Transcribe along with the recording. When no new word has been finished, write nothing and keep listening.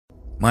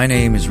My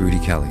name is Rudy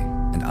Kelly,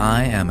 and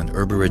I am an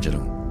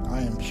Aboriginal.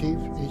 I am Chief.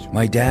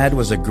 My dad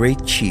was a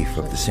great chief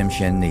of the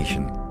Tsimshian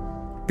Nation,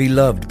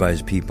 beloved by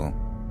his people.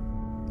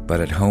 But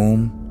at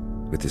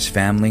home, with his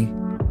family,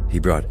 he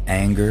brought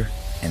anger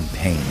and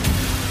pain.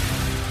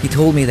 He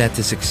told me that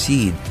to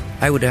succeed,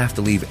 I would have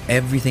to leave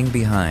everything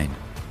behind.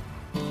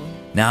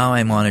 Now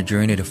I'm on a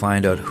journey to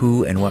find out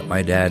who and what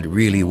my dad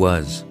really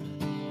was.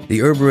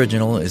 The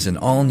Aboriginal is an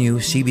all-new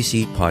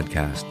CBC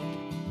podcast.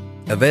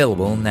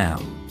 Available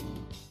now.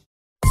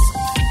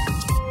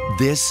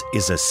 This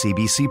is a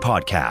CBC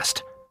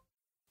podcast.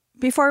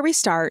 Before we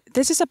start,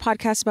 this is a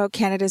podcast about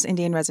Canada's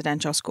Indian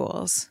residential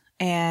schools,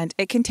 and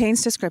it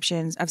contains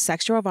descriptions of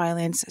sexual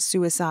violence,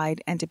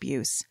 suicide, and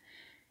abuse.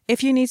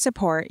 If you need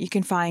support, you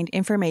can find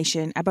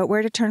information about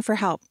where to turn for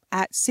help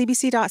at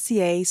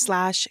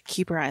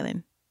cbc.ca/Keeper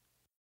Island.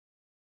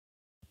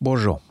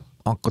 Bonjour,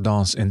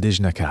 Ankadans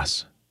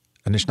Indigenakas,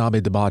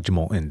 Anishinaabe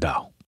Debajimo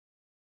Indao.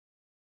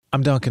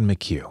 I'm Duncan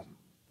McHugh.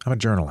 I'm a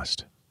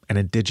journalist, an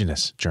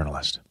Indigenous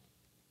journalist.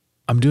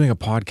 I'm doing a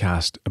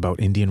podcast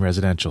about Indian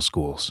residential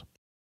schools.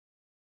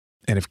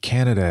 And if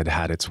Canada had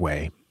had its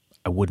way,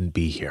 I wouldn't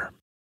be here.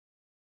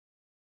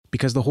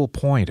 Because the whole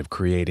point of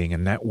creating a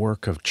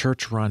network of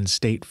church-run,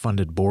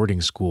 state-funded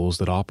boarding schools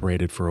that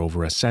operated for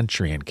over a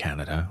century in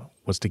Canada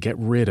was to get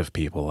rid of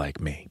people like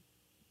me,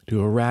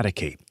 to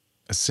eradicate,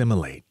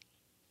 assimilate,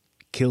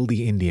 kill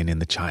the Indian in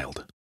the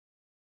child.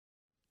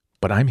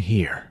 But I'm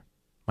here.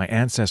 My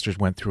ancestors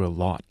went through a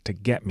lot to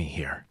get me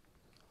here.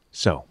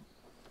 So,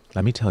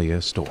 let me tell you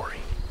a story.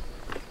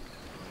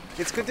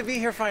 It's good to be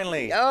here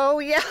finally. Oh,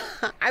 yeah.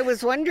 I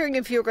was wondering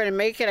if you were going to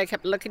make it. I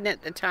kept looking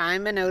at the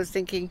time and I was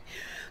thinking,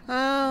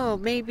 oh,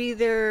 maybe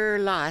they're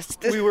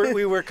lost.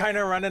 We were kind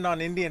of running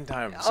on Indian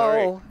time.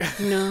 Sorry. Oh,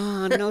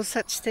 no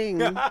such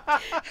thing.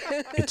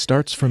 It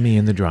starts for me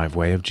in the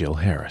driveway of Jill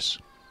Harris.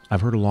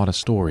 I've heard a lot of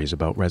stories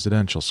about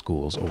residential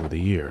schools over the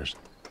years,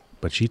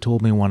 but she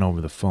told me one over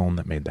the phone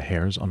that made the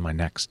hairs on my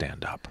neck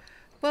stand up.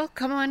 Well,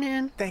 come on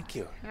in. Thank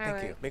you.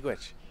 Thank you. Big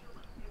witch.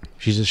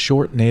 She's a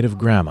short native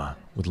grandma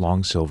with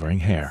long silvering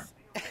hair.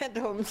 At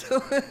home,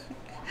 so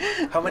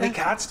How many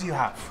cats do you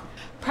have?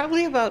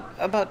 probably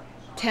about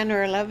 10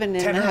 or 11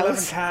 in 10 the or 11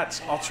 house.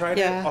 cats. I'll try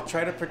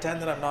to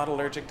pretend that I'm not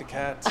allergic to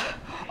cats.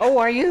 Oh,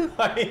 are you?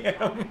 I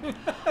am.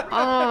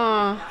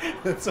 Oh,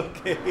 It's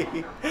okay.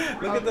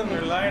 Look at them.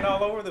 They're lying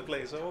all over the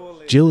place.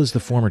 Holy. Jill is the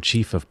former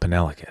chief of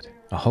Penelakut,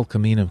 a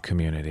Hulkaminam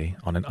community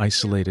on an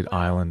isolated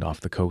island off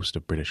the coast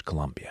of British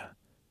Columbia.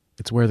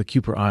 It's where the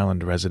Cooper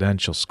Island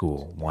Residential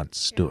School once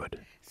stood.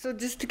 so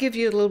just to give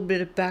you a little bit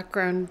of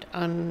background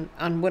on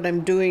what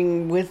I'm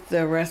doing with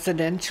the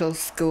residential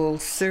school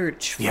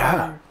search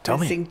for tell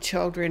me. missing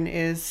children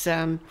is,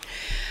 I'm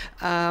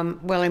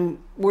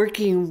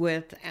working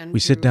with Andrew.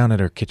 We sit down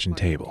at our kitchen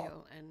table,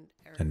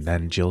 and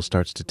then Jill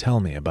starts to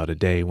tell me about a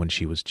day when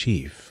she was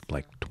chief,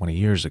 like 20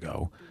 years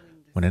ago,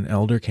 when an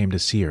elder came to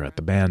see her at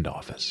the band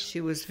office. She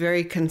was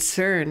very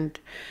concerned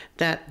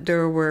that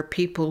there were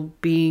people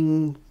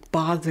being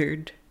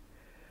bothered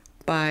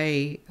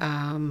by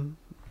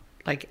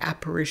like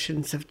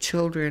apparitions of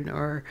children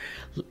or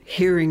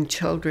hearing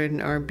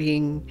children or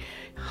being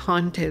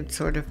haunted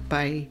sort of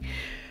by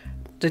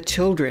the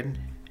children.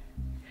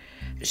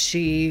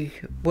 She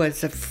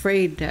was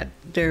afraid that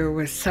there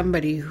was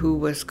somebody who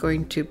was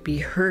going to be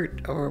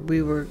hurt or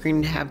we were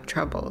going to have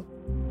trouble.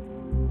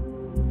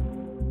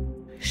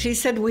 She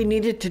said we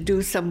needed to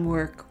do some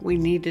work. We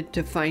needed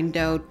to find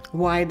out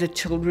why the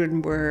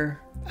children were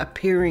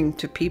appearing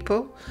to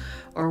people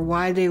or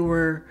why they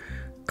were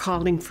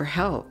calling for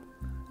help.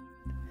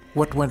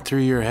 What went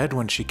through your head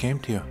when she came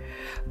to you?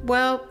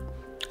 Well,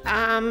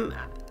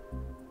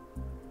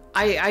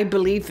 I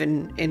believe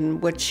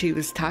in what she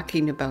was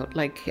talking about,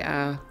 like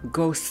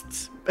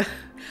ghosts.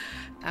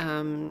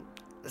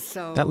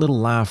 That little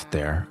laugh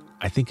there,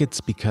 I think it's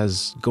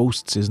because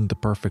ghosts isn't the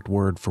perfect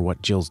word for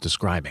what Jill's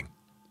describing.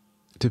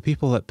 To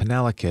people at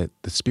Penelakut,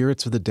 the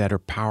spirits of the dead are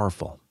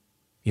powerful.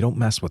 You don't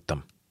mess with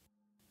them.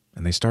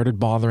 And they started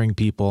bothering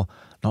people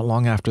not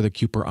long after the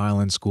Cooper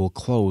Island School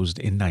closed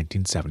in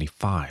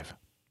 1975.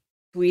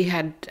 We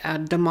had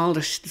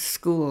demolished the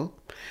school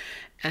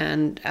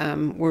and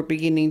we're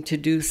beginning to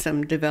do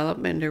some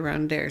development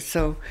around there.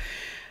 So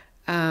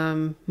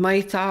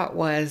my thought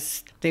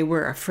was they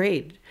were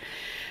afraid.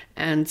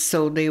 And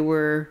so they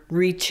were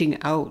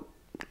reaching out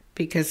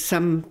because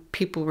some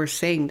people were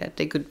saying that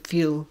they could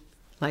feel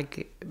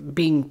like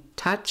being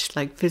touched,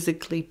 like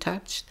physically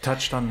touched.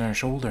 Touched on their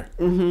shoulder.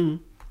 Mm-hmm.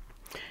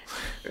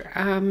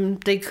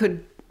 They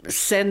could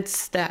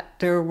sense that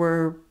there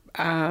were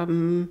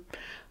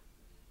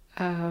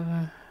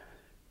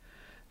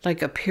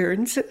like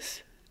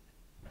appearances.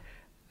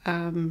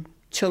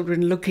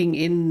 Children looking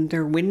in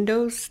their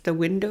windows, the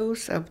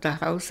windows of the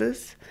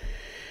houses.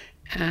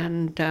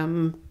 And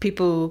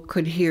people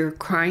could hear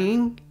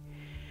crying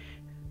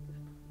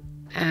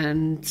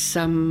and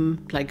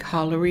some like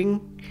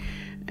hollering.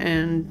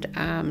 And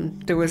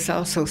there was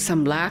also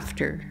some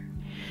laughter.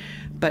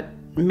 But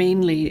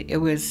mainly it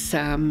was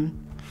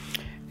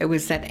It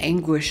was that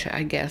anguish,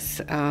 I guess,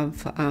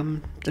 of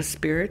the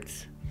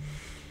spirits.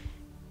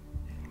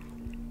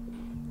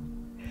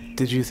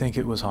 Did you think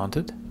it was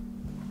haunted?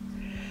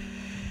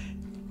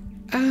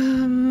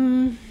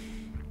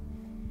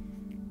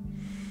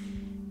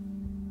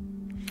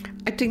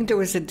 I think there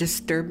was a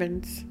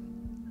disturbance.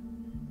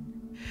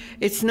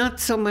 It's not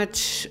so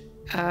much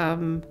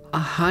a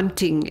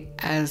haunting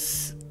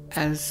as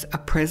a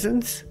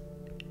presence.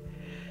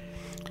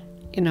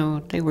 You know,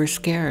 they were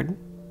scared.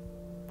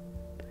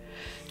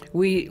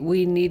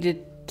 We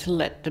needed to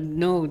let them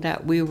know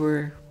that we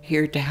were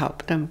here to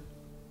help them.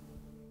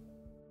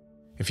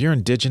 If you're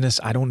Indigenous,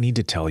 I don't need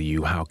to tell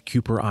you how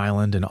Cooper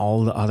Island and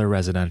all the other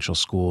residential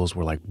schools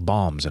were like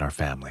bombs in our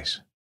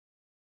families.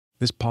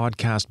 This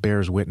podcast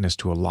bears witness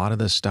to a lot of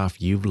the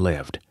stuff you've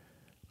lived,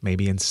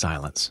 maybe in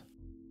silence.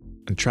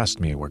 And trust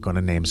me, we're going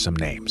to name some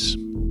names.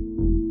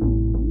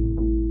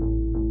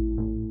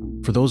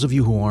 For those of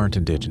you who aren't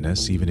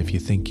Indigenous, even if you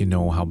think you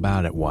know how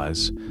bad it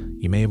was,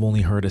 you may have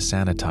only heard a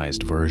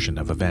sanitized version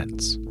of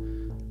events.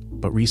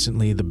 But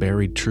recently, the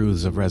buried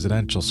truths of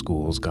residential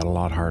schools got a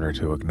lot harder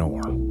to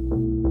ignore.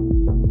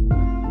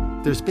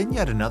 There's been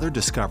yet another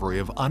discovery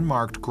of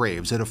unmarked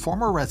graves at a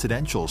former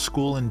residential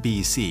school in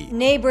BC.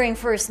 Neighboring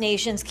First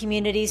Nations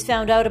communities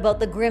found out about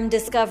the grim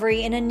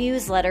discovery in a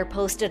newsletter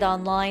posted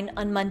online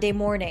on Monday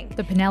morning.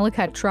 The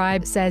Penelakut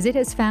tribe says it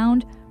has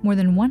found more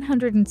than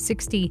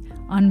 160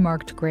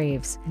 unmarked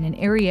graves in an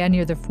area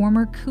near the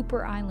former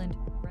Cooper Island.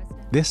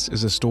 This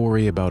is a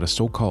story about a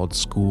so-called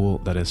school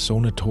that is so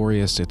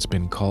notorious it's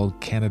been called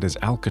Canada's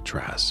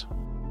Alcatraz.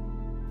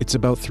 It's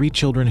about 3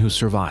 children who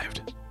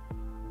survived,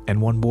 and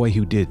 1 boy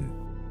who didn't.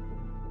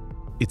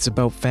 It's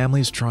about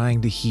families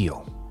trying to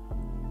heal,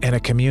 and a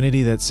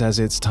community that says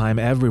it's time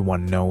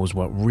everyone knows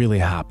what really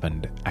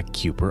happened at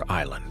Cooper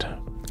Island.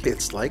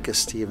 It's like a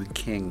Stephen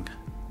King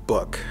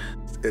book.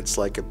 It's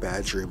like a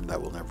bad dream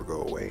that will never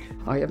go away.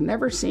 I have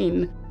never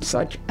seen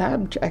such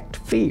abject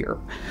fear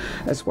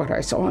as what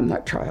I saw in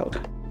that child.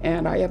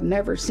 And I have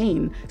never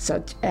seen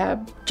such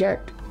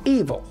abject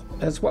evil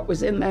as what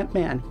was in that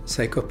man.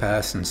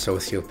 Psychopaths and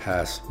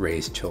sociopaths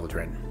raise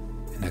children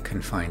in a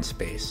confined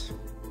space.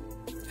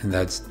 And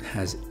that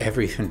has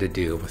everything to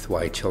do with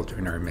why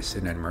children are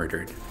missing and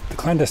murdered. The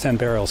clandestine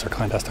burials are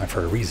clandestine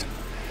for a reason.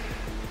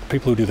 The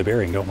people who do the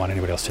burying don't want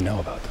anybody else to know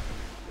about them.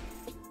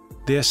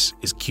 This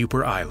is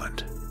Cooper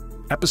Island,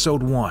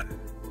 Episode 1,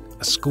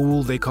 a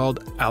school they called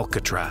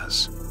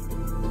Alcatraz.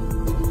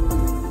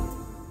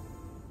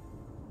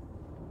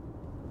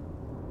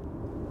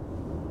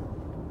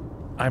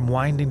 I'm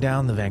winding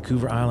down the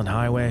Vancouver Island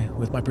Highway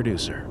with my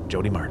producer,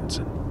 Jody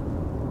Martinson.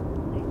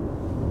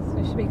 So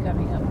we should be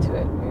coming up to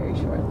it very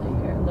shortly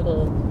here. A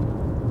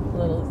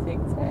little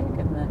zigzag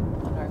and then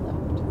on our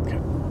left.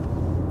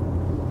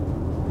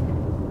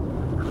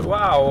 Okay.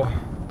 Wow.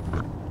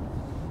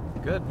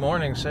 Good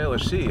morning,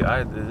 Salish Sea.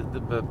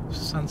 The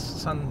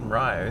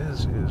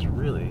sunrise is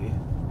really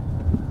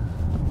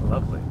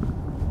lovely.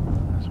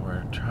 As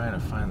we're trying to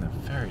find the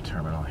ferry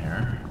terminal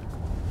here.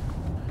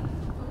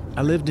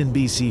 I lived in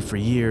BC for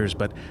years,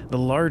 but the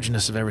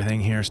largeness of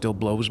everything here still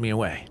blows me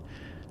away.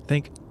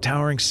 Think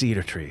towering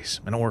cedar trees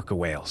and orca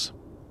whales.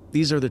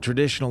 These are the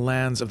traditional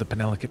lands of the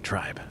Penelakut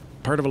tribe,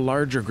 part of a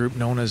larger group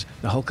known as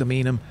the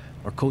Hulkaminam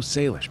or Coast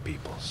Salish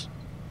peoples.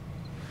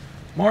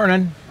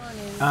 Morning.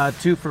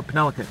 2 for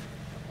Penelakut.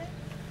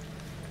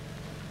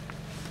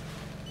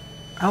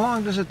 How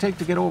long does it take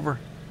to get over?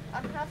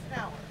 Half an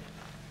hour.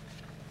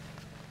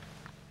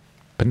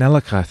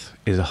 Penelakut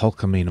is a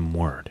Hulkaminam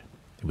word.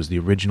 It was the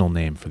original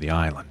name for the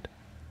island.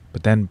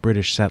 But then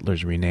British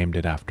settlers renamed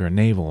it after a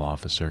naval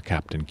officer,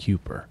 Captain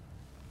Cooper.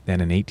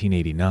 Then in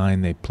 1889,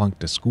 they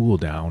plunked a school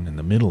down in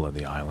the middle of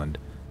the island,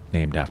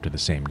 named after the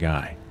same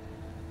guy.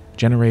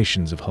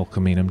 Generations of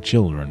Hulkaminam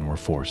children were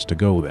forced to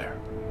go there.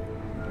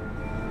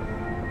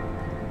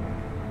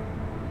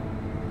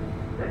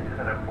 This is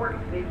an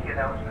important safety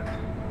announcement.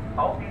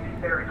 All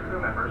BC Ferry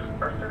crew members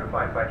are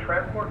certified by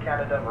Transport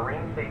Canada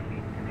Marine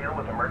Safety to deal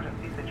with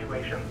emergency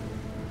situations.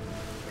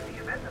 In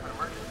the event of an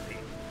emergency,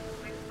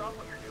 please stop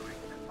what you're doing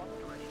and follow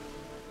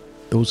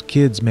directions. Those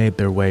kids made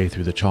their way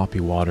through the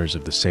choppy waters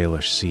of the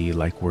Salish Sea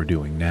like we're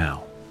doing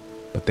now.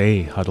 But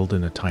they huddled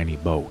in a tiny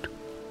boat,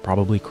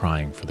 probably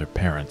crying for their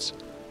parents,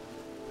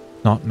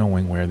 not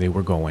knowing where they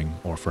were going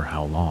or for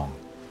how long.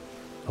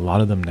 A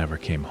lot of them never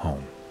came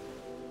home.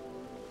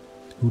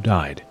 Who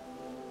died?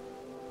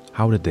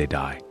 How did they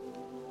die?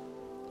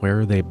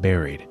 Where are they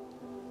buried?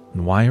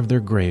 And why have their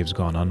graves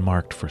gone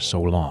unmarked for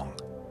so long?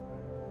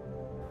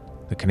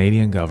 The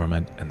Canadian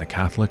government and the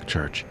Catholic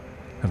Church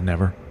have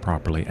never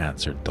properly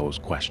answered those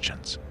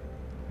questions.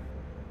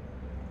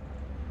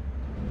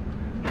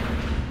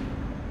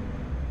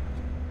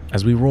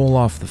 As we roll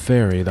off the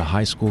ferry, the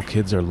high school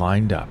kids are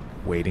lined up,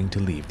 waiting to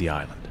leave the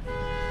island.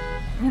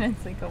 And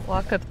it's like a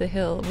walk up the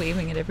hill,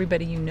 waving at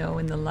everybody you know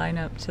in the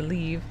lineup to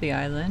leave the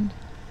island.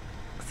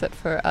 Except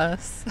for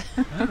us.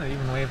 Oh, they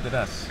even waved at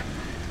us.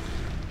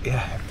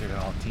 Yeah, if they're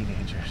all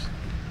teenagers.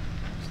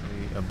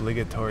 It's the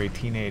obligatory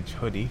teenage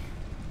hoodie.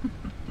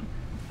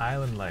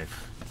 Island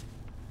life.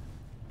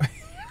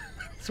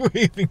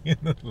 waving in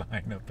the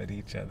lineup at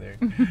each other.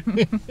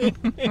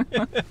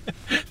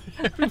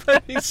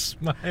 Everybody's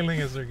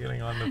smiling as they're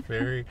getting on the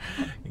ferry.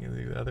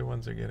 The other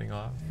ones are getting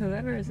off.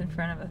 Whoever is in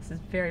front of us is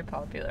very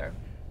popular.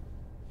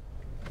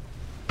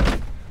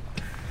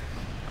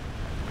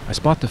 I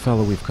spot the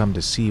fellow we've come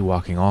to see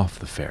walking off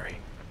the ferry,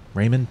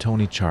 Raymond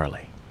Tony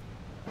Charlie.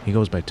 He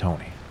goes by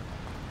Tony.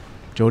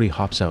 Jody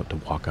hops out to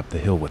walk up the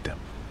hill with him.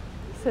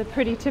 It's a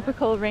pretty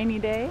typical rainy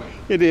day.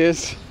 It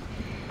is.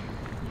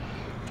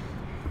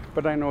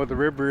 But I know the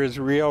river is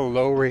real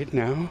low right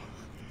now.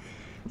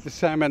 The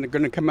salmon are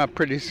going to come up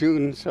pretty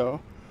soon,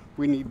 so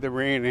we need the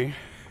rain. Eh?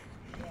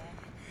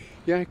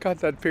 Yeah, I got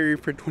that ferry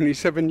for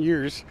 27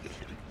 years.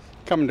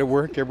 Coming to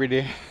work every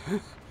day.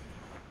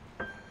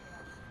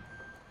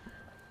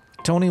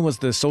 Tony was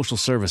the social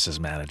services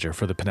manager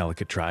for the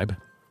Penelakut tribe.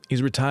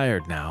 He's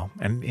retired now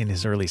and in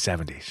his early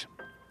 70s.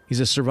 He's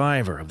a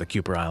survivor of the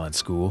Cooper Island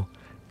school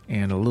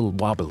and a little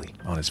wobbly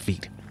on his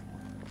feet.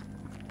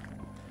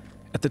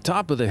 At the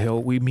top of the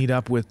hill, we meet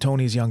up with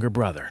Tony's younger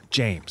brother,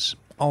 James,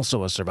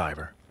 also a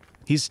survivor.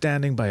 He's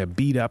standing by a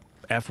beat-up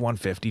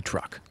F-150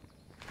 truck.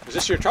 Is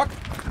this your truck?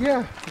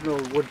 Yeah, an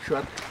old wood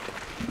truck.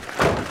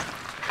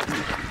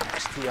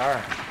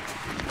 XTR.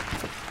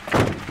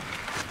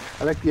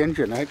 I like the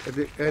engine. I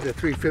had a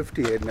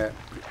 350 in a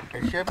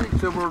Chevy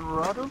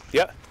Silverado.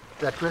 Yeah.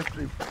 That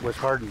was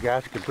hard and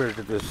gas compared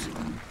to this.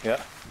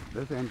 Yeah.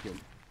 This engine.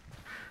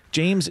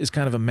 James is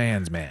kind of a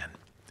man's man.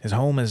 His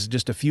home is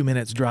just a few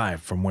minutes'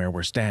 drive from where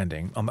we're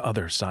standing on the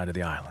other side of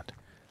the island.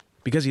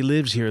 Because he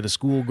lives here, the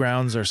school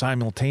grounds are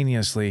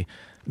simultaneously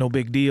no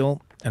big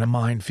deal and a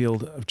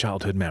minefield of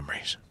childhood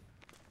memories.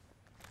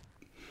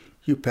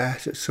 You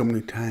pass it so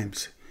many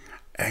times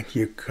and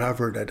you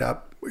covered it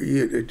up.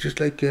 It's just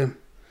like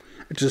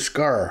it's a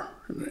scar.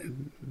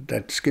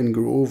 That skin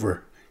grew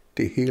over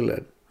to heal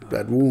it.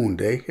 That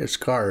wound, a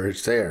scar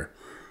is there.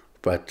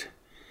 But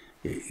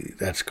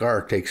that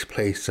scar takes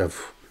place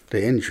of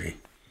the injury.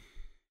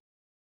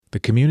 The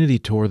community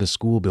tore the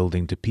school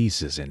building to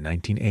pieces in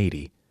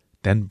 1980,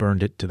 then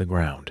burned it to the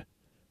ground.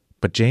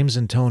 But James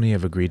and Tony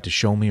have agreed to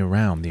show me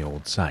around the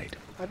old site.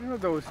 I don't know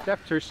if those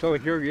steps are still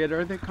here yet.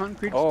 Are they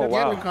concrete steps? Wow.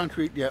 Yeah, they're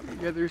concrete, yeah.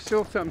 Yeah, there's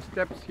still some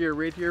steps here,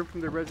 right here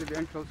from the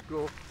residential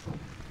school.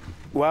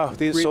 Wow,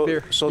 these, right so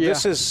there. so Yeah.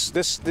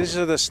 these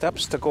are the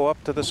steps to go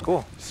up to the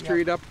school.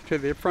 Straight up to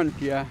the front,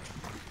 yeah.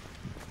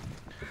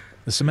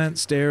 The cement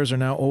stairs are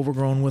now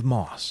overgrown with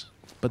moss,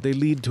 but they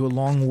lead to a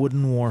long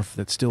wooden wharf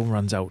that still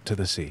runs out to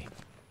the sea.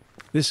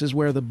 This is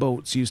where the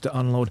boats used to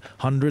unload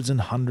hundreds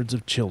and hundreds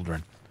of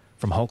children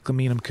from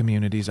Hulkaminum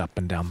communities up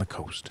and down the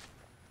coast.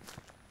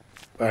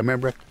 I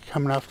remember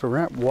coming off the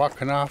ramp,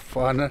 walking off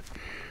on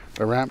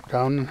the ramp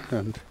down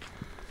and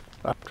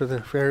up to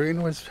the ferry,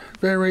 and it was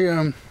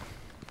very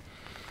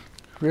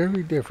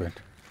different.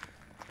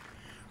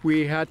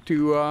 We had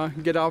to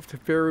get off the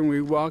ferry and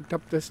we walked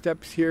up the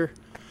steps here.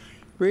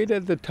 Right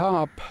at the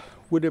top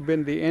would have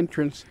been the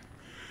entrance.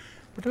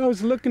 But I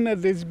was looking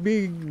at this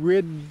big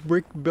red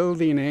brick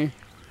building,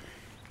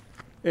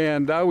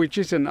 and I was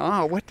just in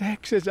awe. What the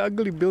heck's this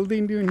ugly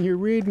building doing here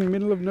right in the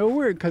middle of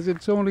nowhere? Because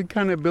it's the only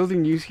kind of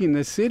building you see in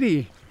the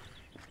city.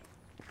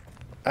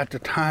 At the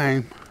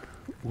time,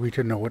 we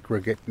didn't know what we're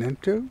getting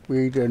into.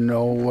 We didn't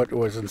know what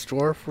was in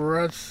store for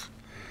us.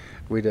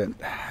 We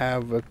didn't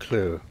have a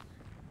clue.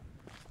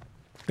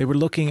 They were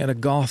looking at a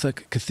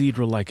Gothic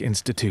cathedral-like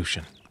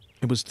institution.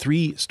 It was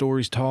 3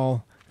 stories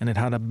tall, and it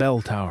had a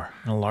bell tower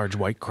and a large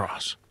white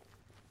cross.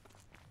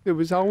 It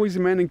was always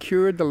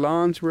manicured, the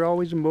lawns were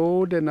always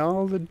mowed, and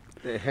all the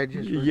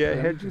hedges were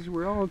trimmed. Hedges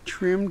were all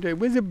trimmed. It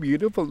was a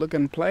beautiful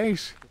looking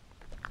place.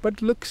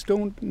 But looks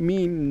don't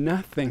mean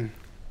nothing.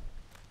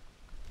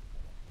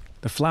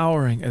 The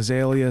flowering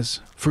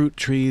azaleas, fruit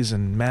trees,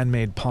 and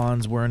man-made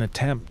ponds were an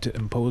attempt to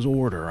impose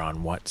order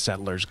on what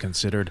settlers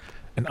considered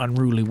an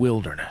unruly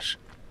wilderness.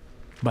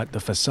 But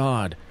the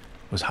facade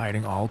was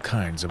hiding all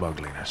kinds of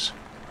ugliness.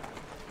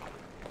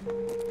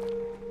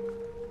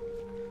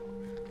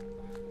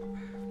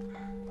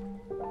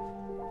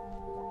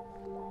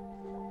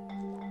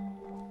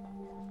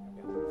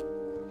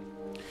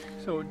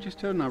 So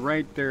just on the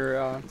right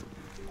there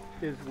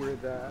is where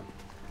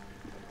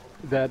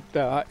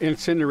that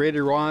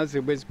incinerator was.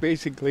 It was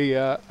basically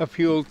a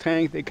fuel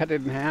tank. They cut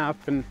it in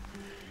half and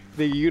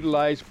they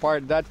utilized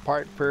that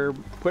part for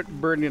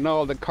burning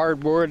all the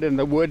cardboard and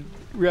the wood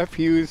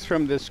refuse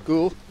from the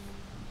school.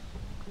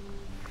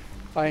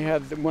 I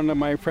had one of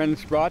my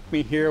friends brought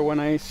me here when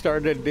I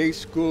started day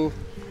school,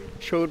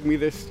 showed me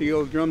the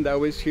steel drum that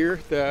was here,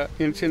 the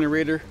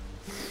incinerator.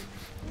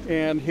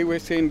 And he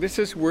was saying this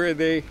is where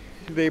they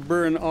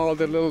burn all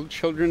the little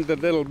children, the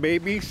little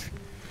babies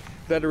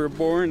that were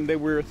born. They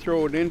were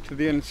thrown into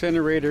the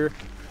incinerator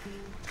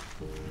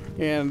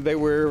and they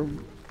were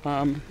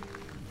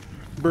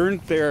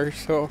burnt there.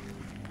 So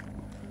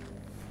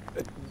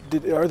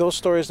Are those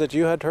stories that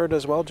you had heard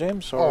as well,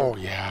 James? Or? Oh,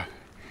 yeah.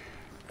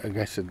 I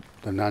guess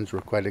the nuns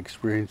were quite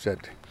experienced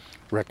at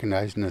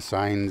recognizing the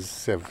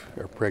signs of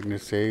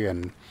pregnancy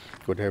and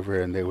whatever,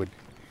 and they would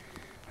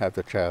have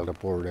the child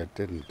aborted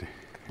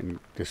and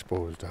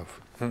disposed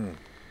of.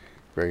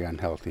 very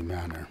unhealthy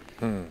manner.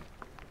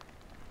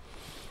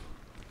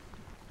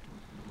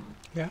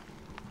 Yeah.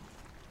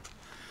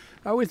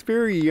 I was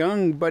very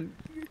young, but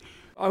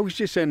I was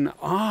just in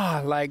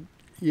awe, like,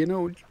 you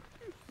know,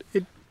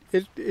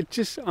 it's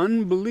just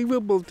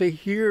unbelievable to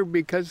hear,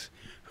 because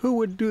who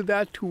would do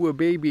that to a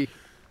baby?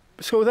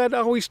 So that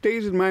always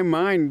stays in my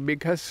mind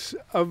because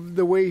of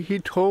the way he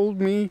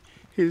told me,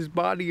 his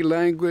body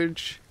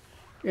language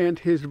and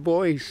his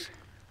voice.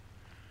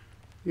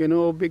 You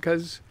know,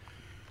 because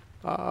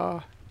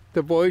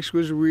the voice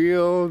was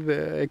real,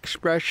 the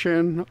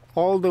expression,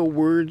 all the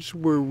words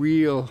were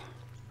real.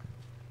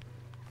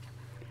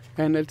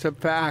 And it's a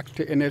fact,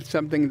 and it's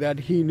something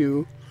that he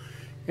knew,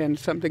 and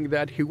something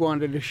that he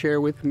wanted to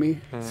share with me.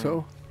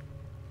 So,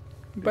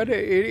 but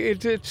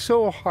it's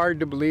so hard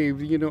to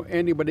believe, you know,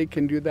 anybody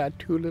can do that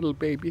to a little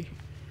baby.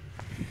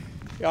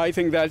 I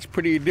think that's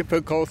pretty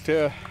difficult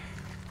to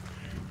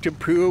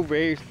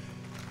prove.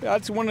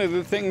 That's one of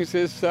the things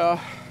is,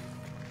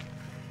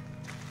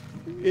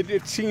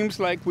 it seems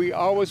like we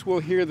always will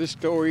hear the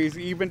stories.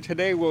 Even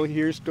today we'll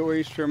hear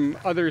stories from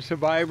other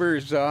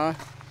survivors,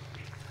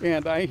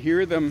 and I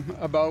hear them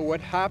about what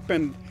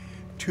happened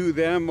to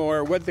them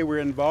or what they were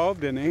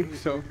involved in.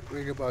 So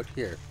read about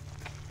here.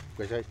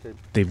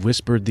 They've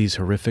whispered these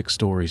horrific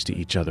stories to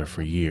each other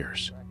for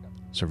years.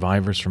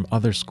 Survivors from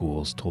other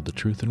schools told the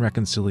Truth and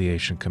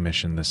Reconciliation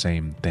Commission the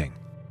same thing,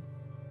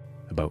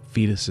 about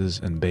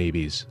fetuses and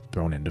babies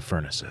thrown into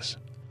furnaces.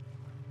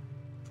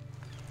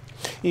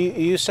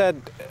 You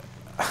said,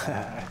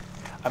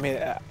 I mean,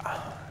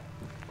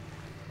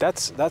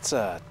 that's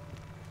a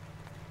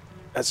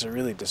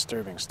really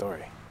disturbing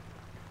story.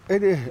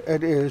 It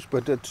is,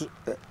 but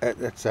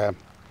it's a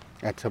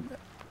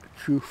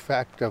true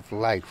fact of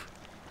life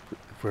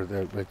for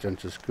the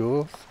residential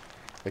schools,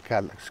 the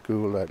Catholic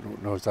school that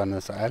was on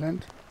this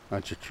island.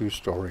 That's a true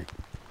story.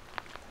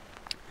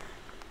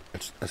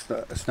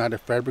 It's not a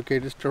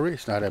fabricated story.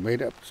 It's not a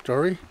made-up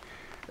story.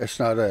 It's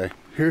not a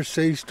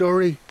hearsay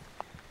story.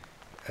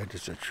 It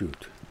is a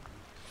truth.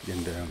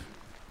 And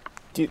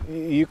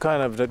you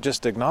kind of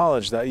just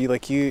acknowledged that.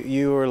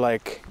 You were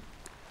like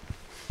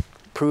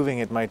proving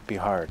it might be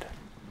hard.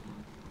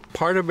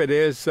 Part of it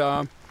is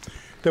the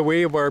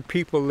way of our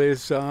people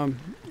is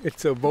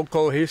it's a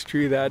vocal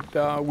history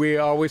that we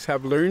always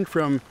have learned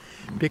from,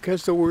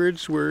 because the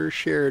words were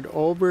shared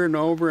over and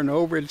over and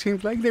over. It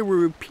seems like they were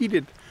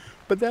repeated,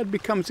 but that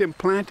becomes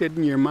implanted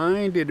in your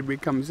mind. It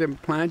becomes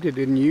implanted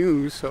in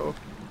you. So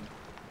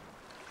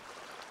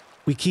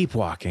we keep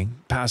walking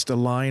past a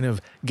line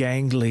of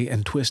gangly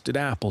and twisted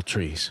apple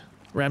trees,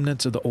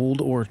 remnants of the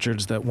old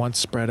orchards that once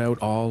spread out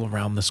all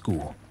around the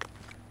school.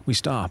 We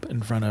stop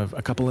in front of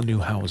a couple of new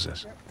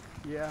houses.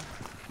 Yeah.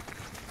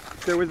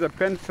 There was a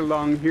fence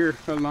along here,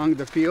 along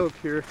the field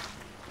here.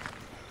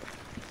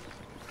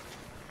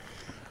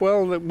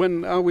 Well,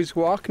 when I was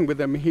walking with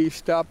him, he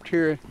stopped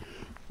here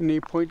and he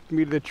pointed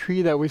me to the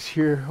tree that was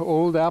here,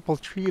 old apple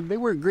tree. They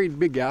were great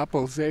big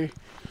apples, eh?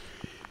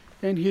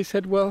 And he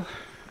said, well,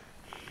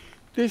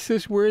 this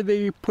is where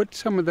they put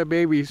some of the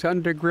babies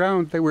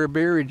underground. They were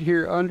buried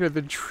here under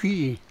the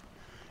tree.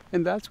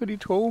 And that's what he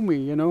told me,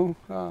 you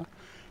know,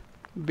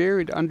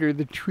 buried under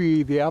the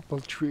tree, the apple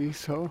tree.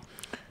 So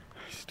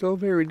still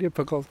very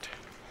difficult.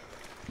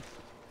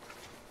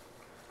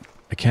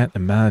 I can't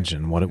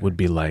imagine what it would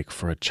be like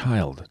for a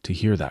child to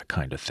hear that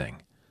kind of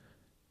thing.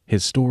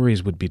 His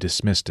stories would be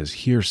dismissed as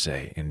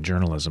hearsay in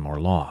journalism or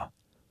law.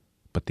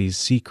 But these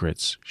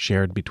secrets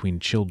shared between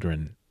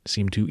children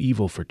seem too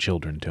evil for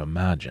children to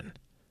imagine.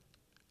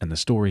 And the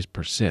stories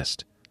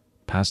persist,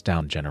 passed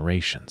down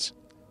generations,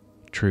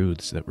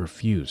 truths that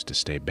refuse to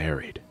stay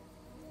buried.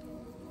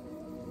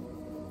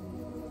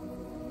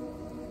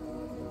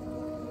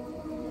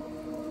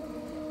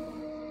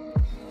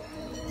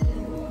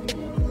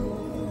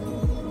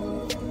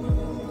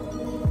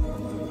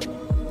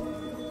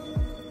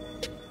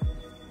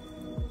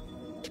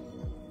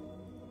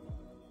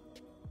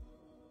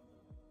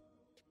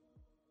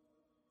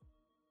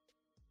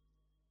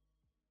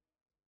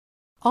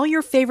 All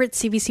your favorite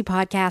CBC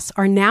podcasts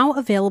are now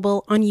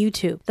available on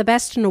YouTube. The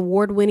best in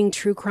award-winning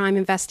true crime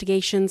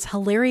investigations,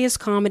 hilarious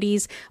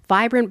comedies,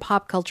 vibrant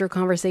pop culture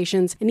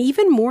conversations, and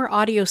even more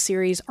audio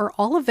series are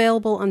all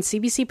available on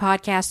CBC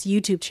Podcast's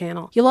YouTube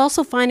channel. You'll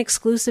also find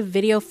exclusive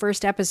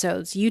video-first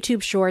episodes,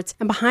 YouTube shorts,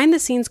 and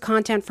behind-the-scenes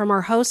content from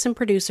our hosts and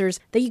producers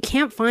that you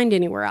can't find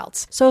anywhere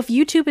else. So if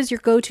YouTube is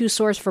your go-to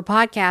source for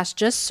podcasts,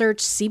 just search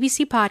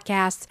CBC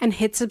Podcasts and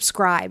hit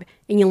subscribe,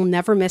 and you'll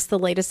never miss the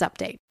latest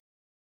update.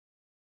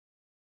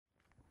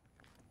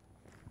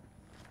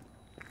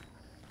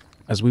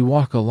 As we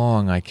walk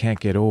along, I can't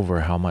get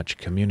over how much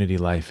community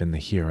life in the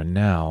here and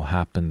now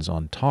happens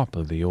on top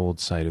of the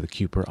old site of the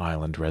Cooper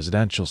Island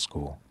Residential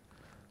School.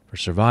 For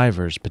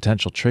survivors,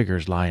 potential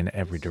triggers lie in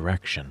every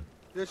direction.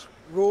 This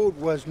road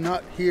was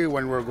not here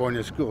when we were going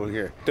to school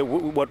here.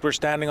 What we're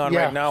standing on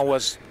right now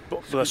was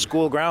the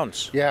school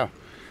grounds. Yeah.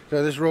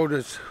 So this road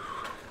is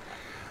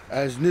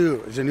as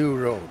new as a new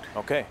road.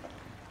 Okay.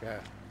 Yeah.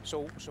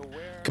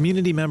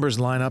 Community members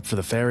line up for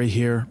the ferry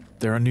here.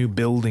 There are new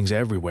buildings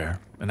everywhere.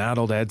 An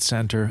adult ed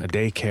center, a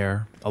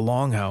daycare, a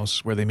longhouse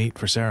where they meet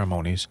for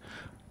ceremonies,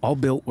 all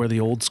built where the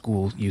old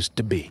school used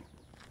to be.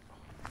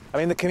 I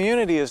mean, the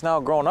community is now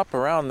grown up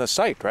around the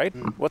site, right?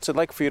 What's it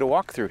like for you to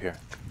walk through here?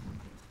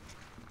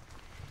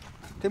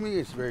 To me,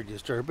 it's very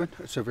disturbing.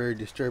 It's a very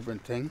disturbing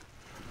thing.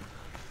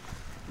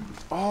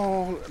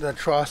 All the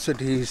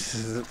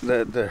atrocities,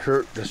 the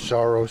hurt, the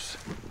sorrows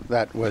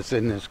that was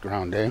in this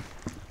ground, eh?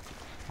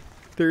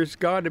 There's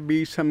got to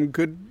be some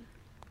good,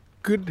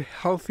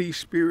 healthy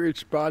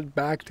spirits brought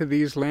back to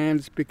these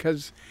lands,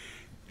 because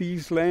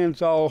these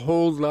lands all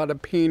hold a lot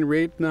of pain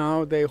right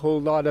now. They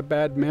hold a lot of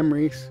bad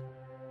memories.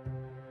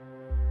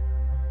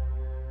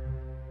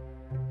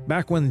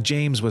 Back when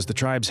James was the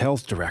tribe's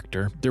health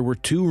director, there were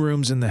 2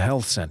 rooms in the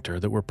health center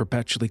that were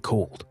perpetually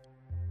cold.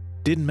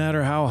 Didn't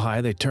matter how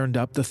high they turned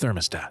up the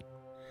thermostat.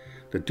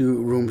 The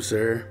 2 rooms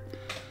there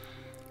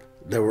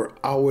were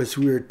always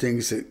weird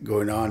things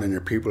going on, and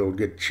the people would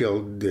get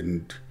chilled,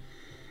 and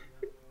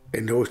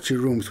those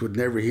 2 rooms would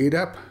never heat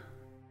up.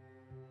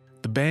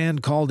 The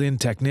band called in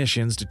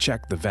technicians to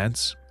check the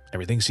vents.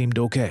 Everything seemed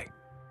okay.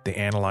 They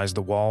analyzed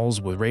the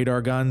walls with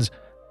radar guns.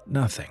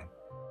 Nothing.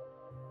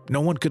 No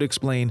one could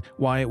explain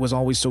why it was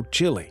always so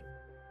chilly.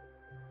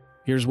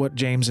 Here's what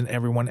James and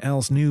everyone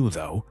else knew,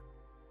 though.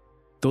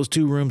 Those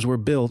 2 rooms were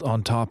built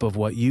on top of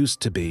what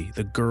used to be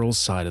the girls'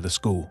 side of the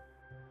school.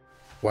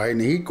 Why isn't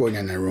he going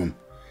in the room?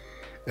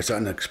 It's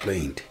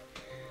unexplained.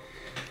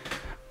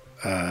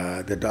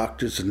 The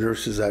doctors and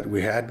nurses that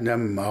we had in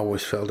them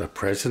always felt a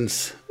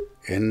presence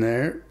in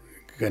there.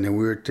 Kind of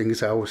weird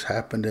things always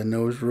happened in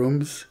those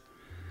rooms.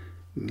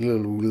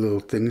 Little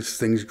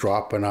things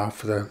dropping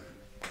off the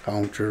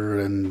counter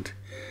and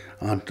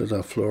onto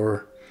the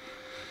floor.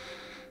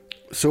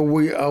 So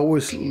we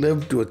always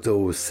lived with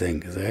those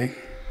things, eh?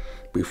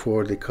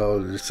 Before they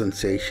called it a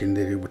sensation,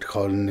 they would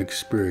call it an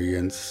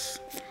experience.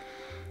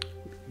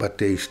 But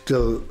they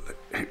still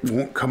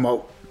won't come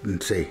out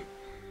and say,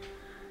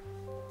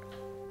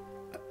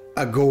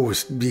 a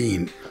ghost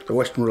being. The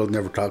Western world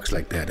never talks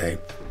like that, eh?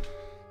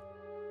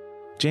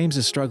 James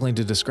is struggling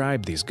to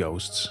describe these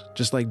ghosts,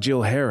 just like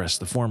Jill Harris,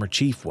 the former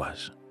chief,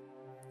 was.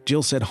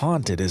 Jill said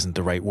haunted isn't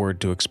the right word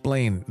to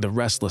explain the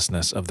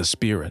restlessness of the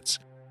spirits.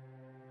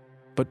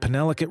 But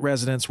Penelakut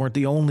residents weren't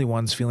the only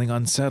ones feeling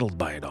unsettled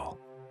by it all.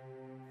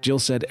 Jill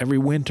said every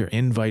winter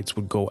invites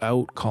would go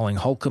out calling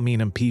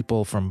Hulkaminam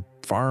people from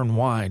far and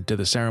wide to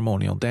the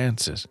ceremonial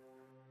dances.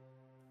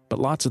 But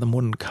lots of them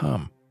wouldn't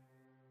come.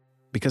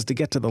 Because to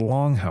get to the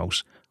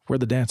longhouse, where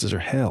the dances are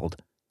held,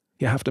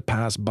 you have to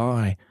pass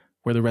by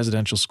where the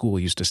residential school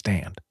used to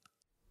stand.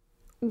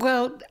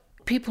 Well,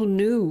 people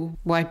knew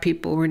why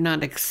people were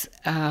not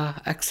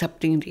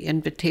accepting the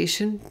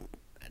invitation.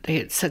 They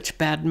had such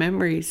bad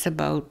memories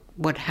about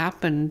what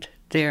happened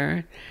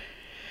there.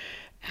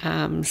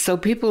 So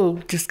people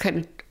just kind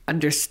of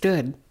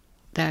understood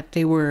that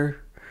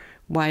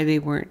why they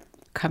weren't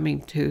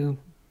coming to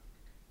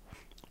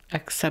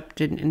accept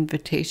an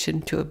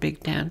invitation to a big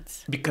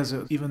dance. Because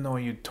even though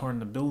you'd torn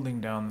the building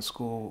down, the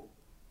school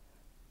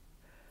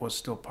was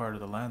still part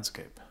of the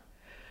landscape.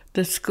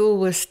 The school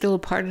was still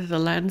part of the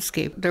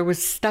landscape. There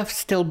was stuff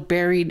still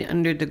buried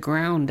under the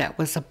ground that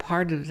was a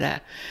part of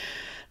that.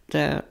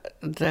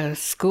 The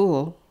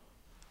school,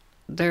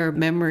 their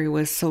memory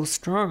was so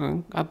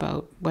strong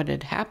about what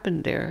had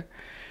happened there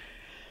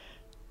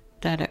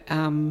that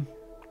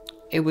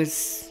it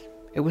was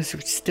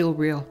still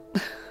real.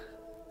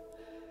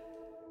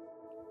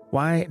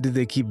 Why did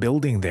they keep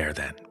building there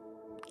then?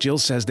 Jill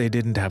says they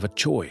didn't have a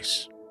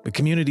choice. The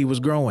community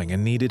was growing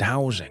and needed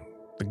housing.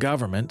 The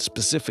government,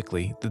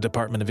 specifically the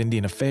Department of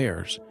Indian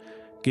Affairs,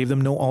 gave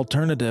them no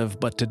alternative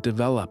but to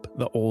develop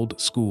the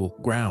old school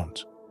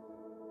grounds.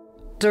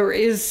 There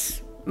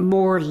is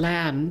more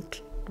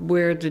land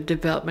where the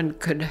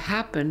development could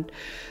happen,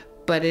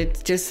 but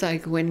it's just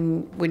like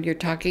when you're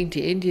talking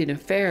to Indian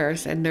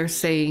Affairs and they're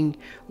saying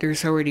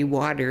there's already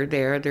water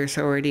there, there's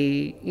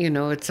already,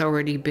 it's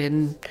already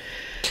been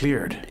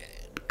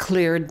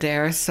cleared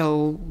there,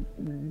 so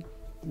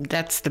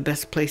that's the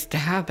best place to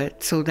have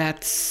it. So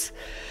that's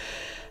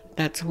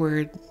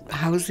where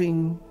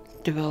housing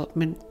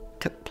development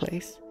took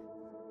place.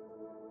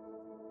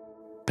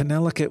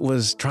 Penelakut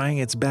was trying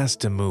its best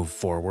to move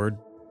forward,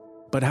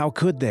 but how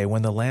could they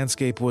when the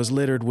landscape was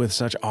littered with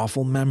such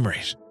awful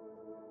memories?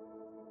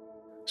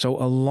 So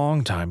a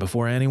long time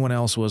before anyone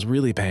else was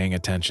really paying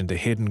attention to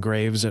hidden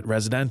graves at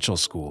residential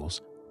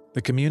schools,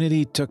 the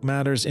community took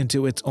matters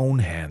into its own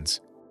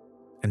hands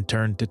and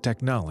turned to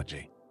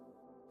technology.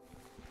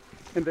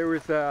 And there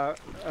was a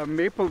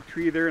maple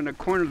tree there in the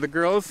corner of the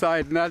girls'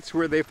 side, and that's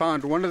where they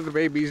found one of the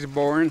babies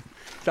born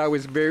that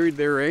was buried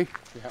there, eh?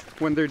 Yeah.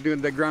 When they're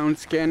doing the ground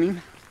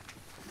scanning.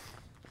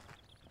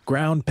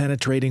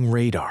 Ground-penetrating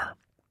radar.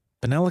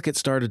 Penelakut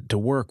started to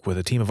work with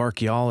a team of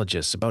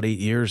archaeologists about 8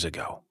 years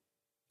ago.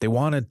 They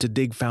wanted to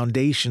dig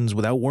foundations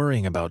without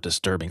worrying about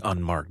disturbing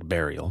unmarked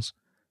burials.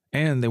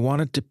 And they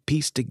wanted to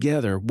piece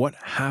together what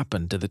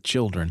happened to the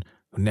children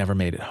who never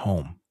made it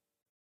home.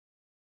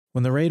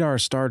 When the radar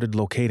started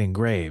locating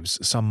graves,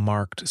 some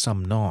marked,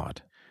 some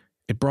not,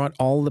 it brought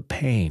all the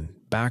pain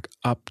back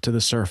up to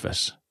the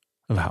surface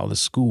of how the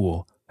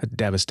school had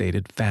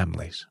devastated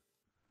families.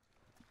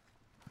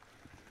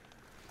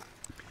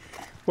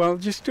 Well,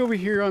 just over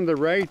here on the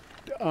right,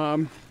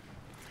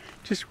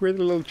 just where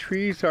the little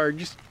trees are,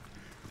 just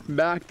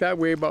back that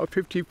way about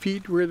 50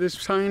 feet where this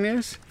sign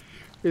is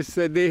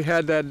that they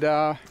had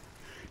that,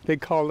 they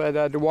call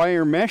that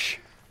wire mesh.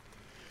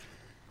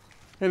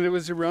 And it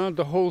was around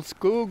the whole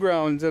school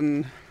grounds,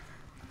 and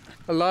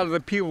a lot of the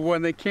people,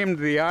 when they came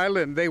to the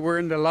island, they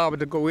weren't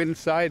allowed to go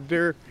inside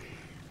there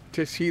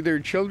to see their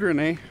children,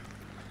 eh?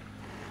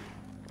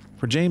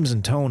 For James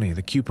and Tony,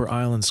 the Kuper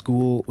Island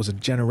School was a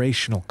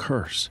generational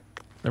curse.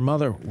 Their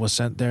mother was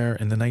sent there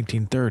in the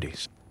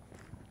 1930s.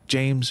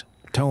 James,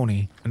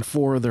 Tony, and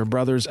 4 of their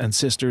brothers and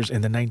sisters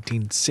in the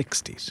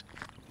 1960s.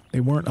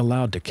 They weren't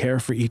allowed to care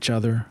for each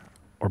other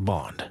or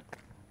bond.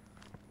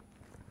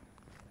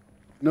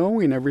 No,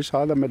 we never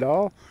saw them at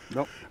all.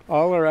 Nope.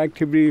 All our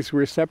activities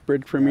were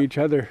separate from each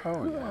other,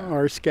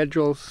 our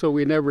schedules, so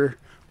we never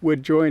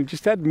would join.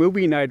 Just had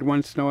movie night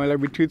once in a while.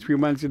 Every 2-3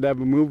 months you'd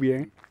have a movie,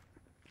 eh?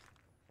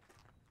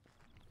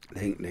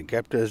 They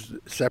kept us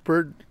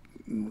separate.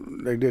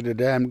 They did a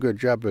damn good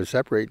job of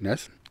separating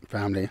us,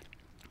 family.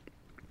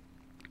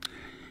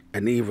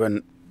 And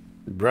even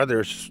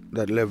brothers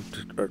that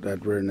lived, or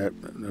that were in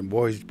the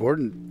boys'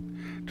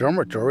 boarding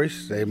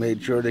dormitories, they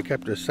made sure they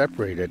kept us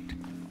separated.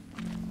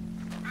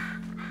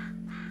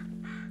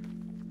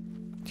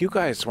 You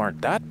guys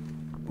weren't that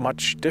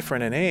much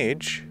different in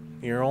age.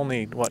 You're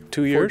only,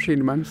 2 years?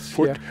 14 months,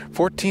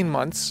 14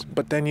 months,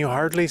 but then you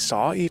hardly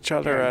saw each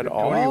other at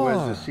all. Tony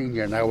was a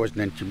senior and I was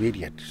an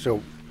intermediate.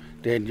 So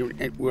then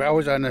I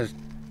was on the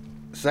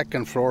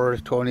second floor,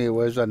 Tony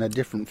was on a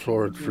different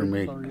floor from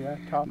me.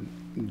 Top.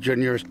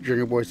 Junior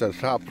boys on the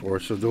top floor,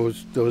 so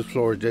those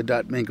floors did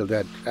not mingle.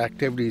 That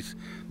activities,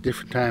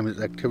 different times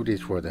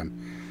activities for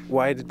them.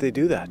 Why did they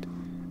do that?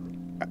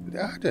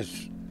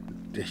 Just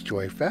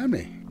destroy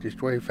family.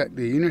 Destroy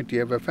the unity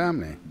of a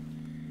family.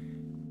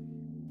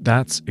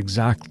 That's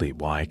exactly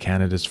why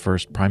Canada's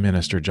first Prime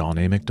Minister John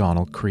A.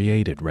 Macdonald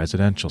created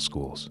residential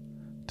schools,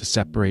 to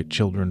separate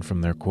children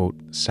from their, quote,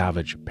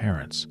 savage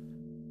parents.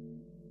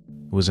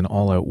 It was an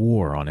all-out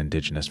war on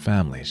Indigenous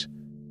families.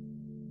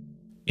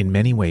 In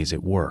many ways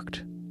it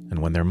worked, and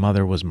when their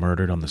mother was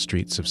murdered on the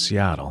streets of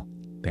Seattle,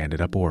 they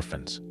ended up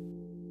orphans.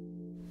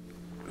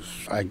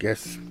 I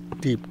guess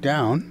deep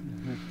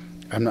down,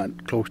 I'm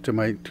not close to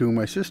my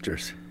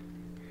sisters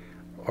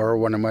or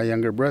one of my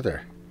younger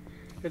brother.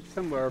 It's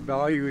some of our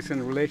values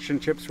and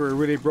relationships were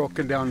really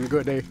broken down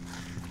good, eh,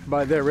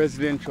 by the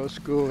residential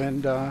school,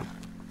 and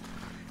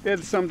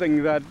it's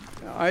something that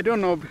I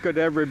don't know if it could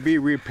ever be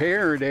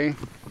repaired, eh?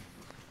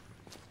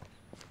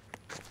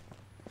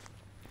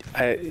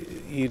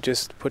 You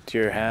just put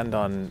your hand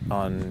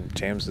on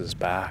James's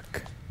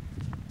back.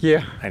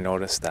 Yeah. I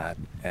noticed that,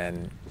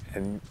 and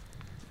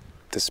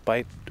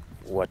despite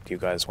what you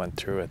guys went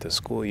through at the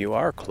school, you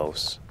are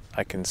close.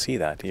 I can see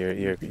that.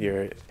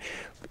 You're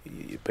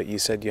but you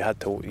said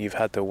you've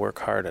had to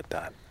work hard at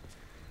that.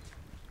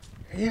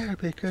 Yeah,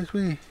 because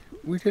we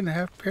didn't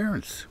have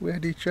parents. We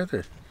had each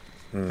other.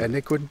 And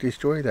they couldn't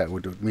destroy that,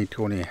 what me,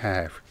 Tony,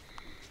 have.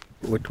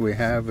 What we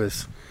have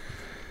is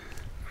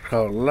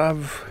called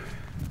love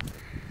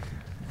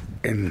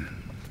and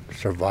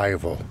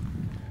survival.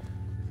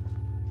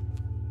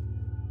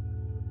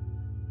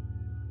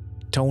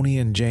 Tony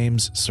and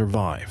James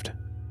survived.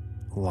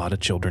 A lot of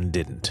children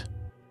didn't.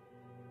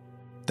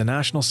 The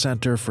National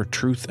Centre for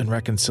Truth and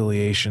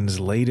Reconciliation's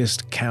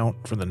latest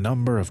count for the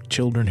number of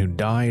children who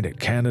died at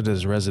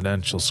Canada's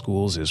residential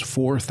schools is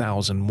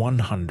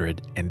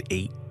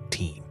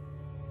 4,118.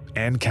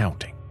 And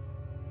counting.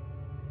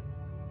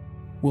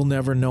 We'll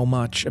never know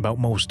much about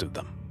most of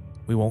them.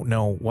 We won't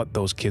know what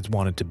those kids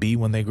wanted to be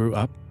when they grew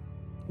up.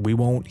 We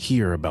won't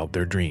hear about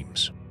their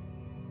dreams.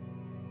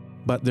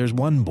 But there's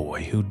one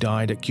boy who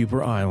died at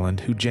Kuper Island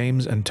who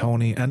James and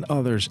Tony and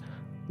others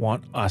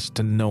want us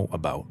to know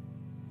about.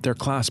 Their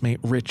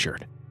classmate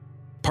Richard.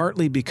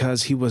 Partly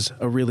because he was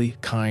a really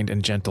kind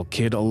and gentle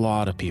kid, a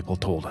lot of people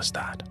told us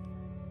that.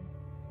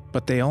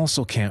 But they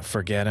also can't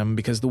forget him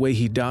because the way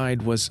he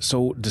died was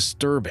so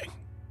disturbing.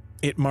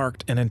 It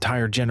marked an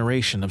entire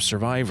generation of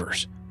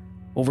survivors.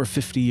 Over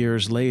 50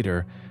 years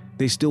later,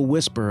 they still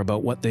whisper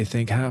about what they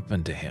think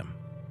happened to him.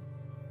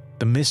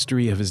 The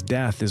mystery of his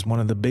death is one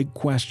of the big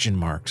question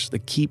marks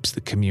that keeps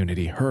the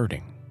community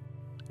hurting.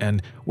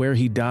 And where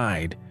he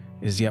died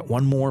is yet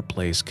one more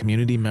place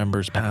community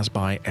members pass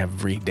by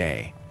every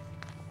day.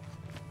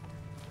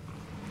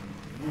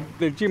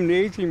 The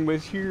gymnasium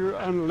was here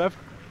on the left,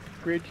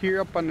 right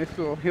here up on this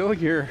little hill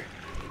here.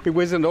 It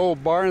was an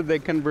old barn they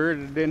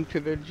converted into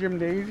the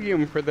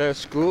gymnasium for the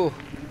school.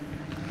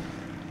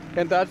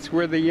 And that's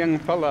where the young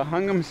fella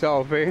hung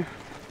himself, eh?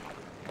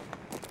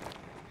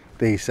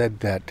 They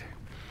said that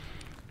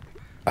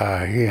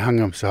he hung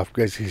himself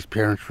because his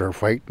parents were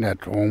fighting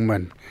at home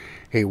and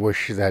he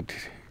wished that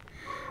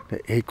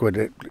he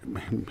could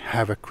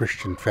have a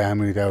Christian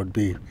family that would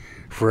be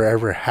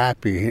forever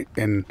happy.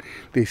 And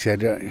they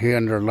said he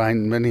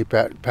underlined many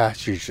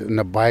passages in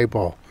the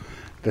Bible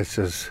that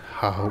says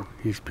how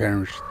his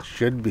parents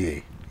should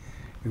be,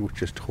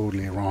 which is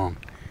totally wrong,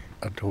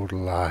 a total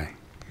lie.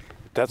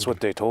 That's what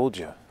they told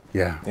you?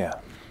 Yeah. Yeah.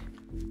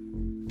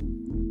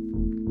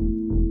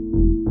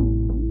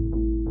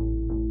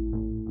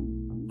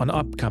 On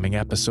upcoming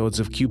episodes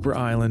of Kuper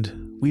Island,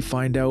 we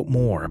find out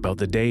more about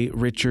the day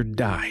Richard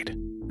died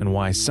and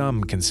why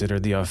some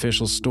consider the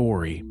official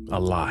story a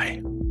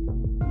lie.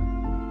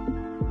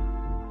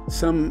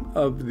 Some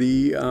of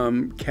the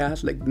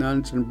Catholic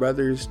nuns and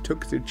brothers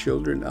took the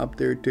children up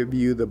there to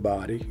view the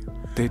body.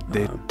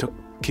 They took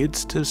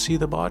kids to see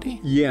the body?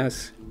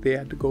 Yes, they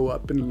had to go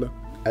up and look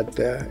at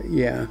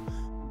the,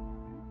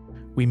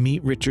 We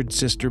meet Richard's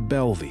sister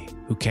Belvy,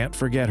 who can't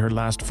forget her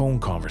last phone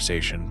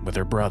conversation with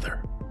her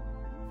brother.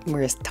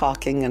 We're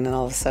talking, and then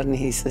all of a sudden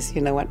he says,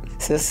 "You know what,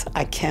 sis,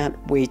 I can't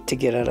wait to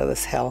get out of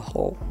this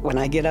hellhole. When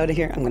I get out of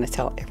here, I'm going to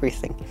tell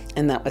everything."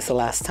 And that was the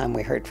last time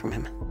we heard from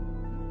him.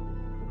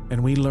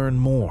 And we learn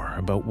more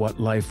about what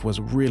life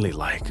was really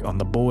like on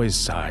the boys'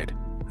 side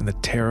and the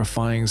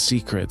terrifying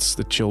secrets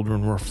the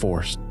children were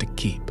forced to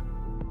keep.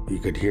 You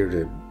could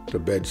hear the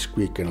bed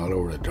squeaking all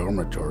over the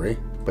dormitory,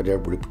 but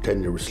everybody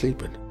pretended they were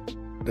sleeping.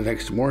 The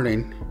next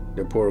morning,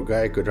 the poor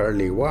guy could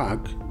hardly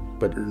walk,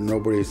 but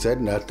nobody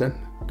said nothing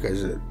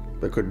because it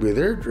could be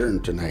their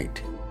turn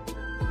tonight.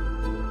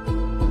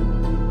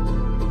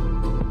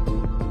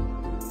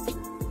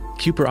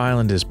 Kuper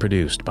Island is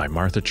produced by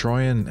Martha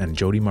Troyan and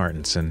Jody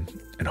Martinson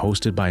and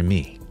hosted by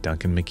me,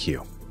 Duncan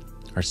McHugh.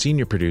 Our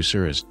senior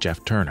producer is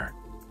Jeff Turner.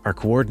 Our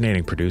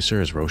coordinating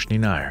producer is Roshni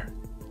Nair.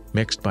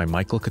 Mixed by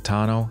Michael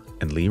Catano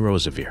and Lee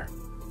Rosevere.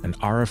 And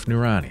Arif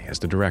Noorani is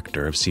the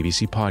director of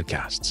CBC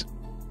Podcasts.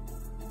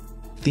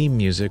 Theme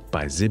music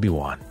by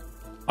Zibiwan.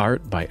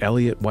 Art by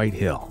Elliot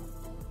Whitehill.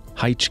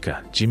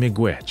 Heichka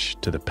Jimigwich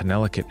to the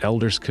Penellicut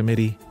Elders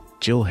Committee,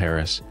 Jill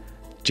Harris,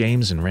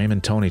 James and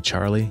Raymond Tony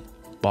Charlie,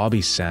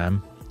 Bobby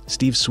Sam,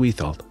 Steve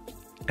Sweethold,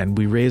 and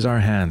we raise our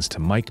hands to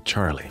Mike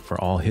Charlie for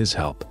all his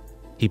help.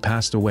 He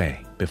passed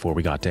away before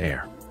we got to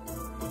air.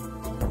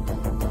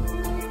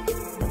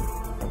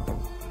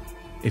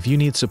 If you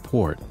need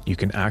support, you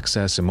can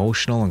access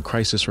emotional and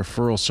crisis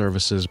referral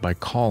services by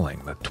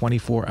calling the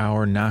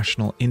 24-hour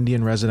National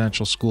Indian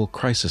Residential School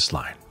Crisis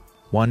Line,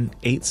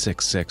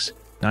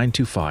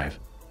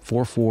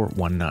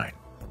 1-866-925-4419.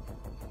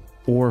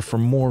 Or for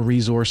more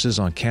resources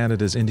on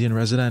Canada's Indian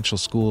residential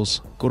schools,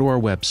 go to our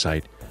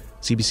website,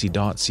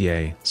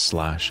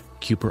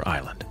 cbc.ca/Kuper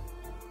Island.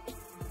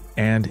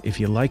 And if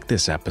you like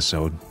this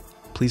episode,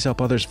 please help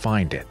others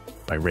find it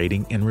by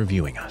rating and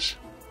reviewing us.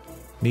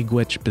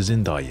 Miigwech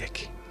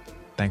Bazindayik.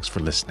 Thanks for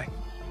listening.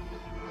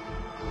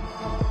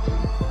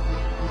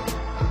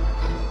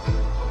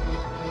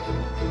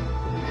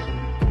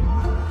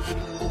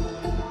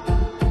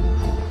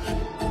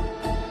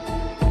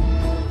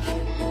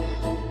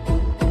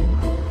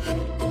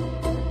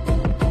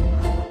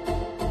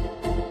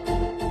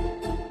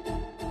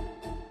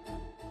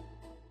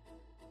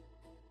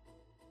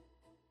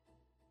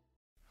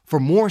 For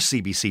more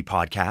CBC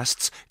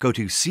podcasts, go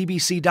to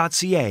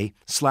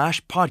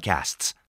cbc.ca/podcasts.